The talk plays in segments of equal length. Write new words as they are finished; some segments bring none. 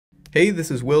Hey,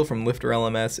 this is Will from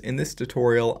LifterLMS. In this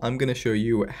tutorial, I'm going to show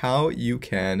you how you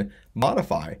can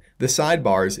modify the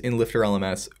sidebars in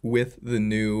LifterLMS with the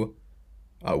new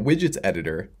widgets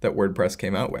editor that WordPress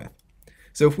came out with.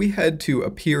 So if we head to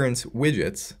Appearance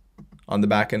Widgets on the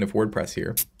back end of WordPress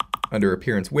here, under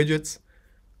Appearance Widgets,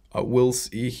 we'll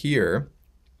see here,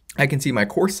 I can see my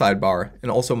course sidebar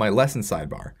and also my lesson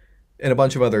sidebar, and a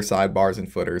bunch of other sidebars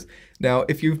and footers. Now,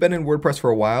 if you've been in WordPress for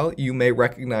a while, you may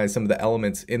recognize some of the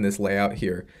elements in this layout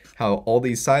here, how all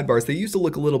these sidebars, they used to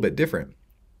look a little bit different.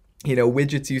 You know,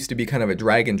 widgets used to be kind of a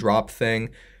drag and drop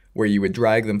thing where you would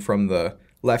drag them from the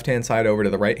left-hand side over to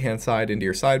the right-hand side into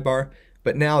your sidebar,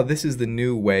 but now this is the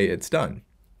new way it's done.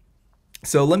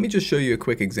 So let me just show you a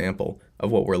quick example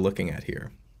of what we're looking at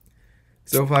here.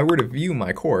 So if I were to view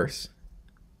my course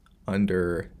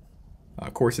under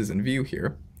Courses and View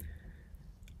here,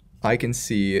 I can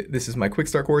see this is my quick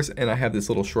start course and I have this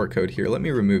little short code here. Let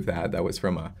me remove that. That was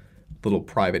from a little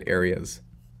private areas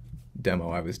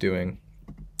demo I was doing.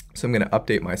 So I'm going to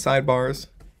update my sidebars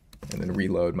and then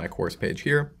reload my course page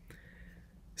here.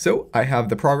 So I have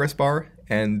the progress bar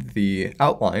and the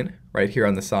outline right here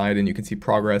on the side, and you can see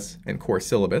progress and course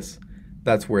syllabus.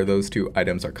 That's where those two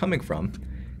items are coming from.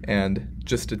 And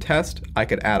just to test, I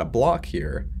could add a block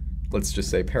here. Let's just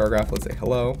say paragraph, let's say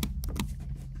hello,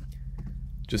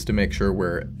 just to make sure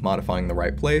we're modifying the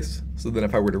right place. So then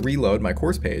if I were to reload my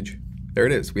course page, there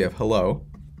it is. We have hello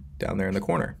down there in the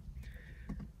corner.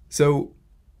 So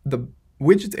the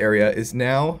widgets area is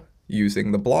now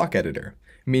using the block editor,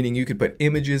 meaning you could put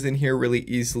images in here really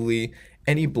easily,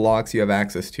 any blocks you have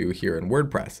access to here in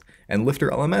WordPress. And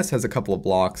LifterLMS has a couple of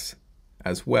blocks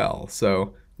as well.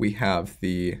 So we have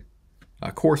the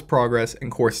course progress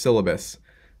and course syllabus.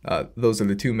 Those are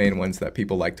the two main ones that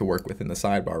people like to work with in the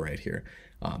sidebar right here.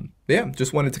 Yeah,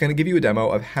 just wanted to kind of give you a demo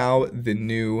of how the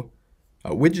new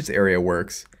widgets area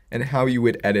works and how you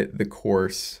would edit the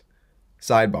course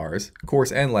sidebars,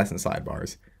 course and lesson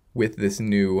sidebars, with this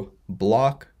new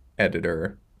block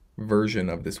editor version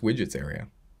of this widgets area.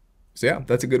 So yeah,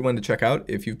 that's a good one to check out.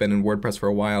 If you've been in WordPress for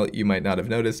a while, you might not have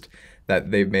noticed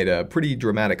that they've made a pretty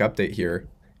dramatic update here,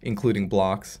 including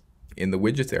blocks in the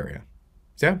widgets area.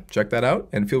 So yeah, check that out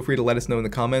and feel free to let us know in the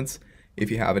comments if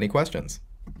you have any questions.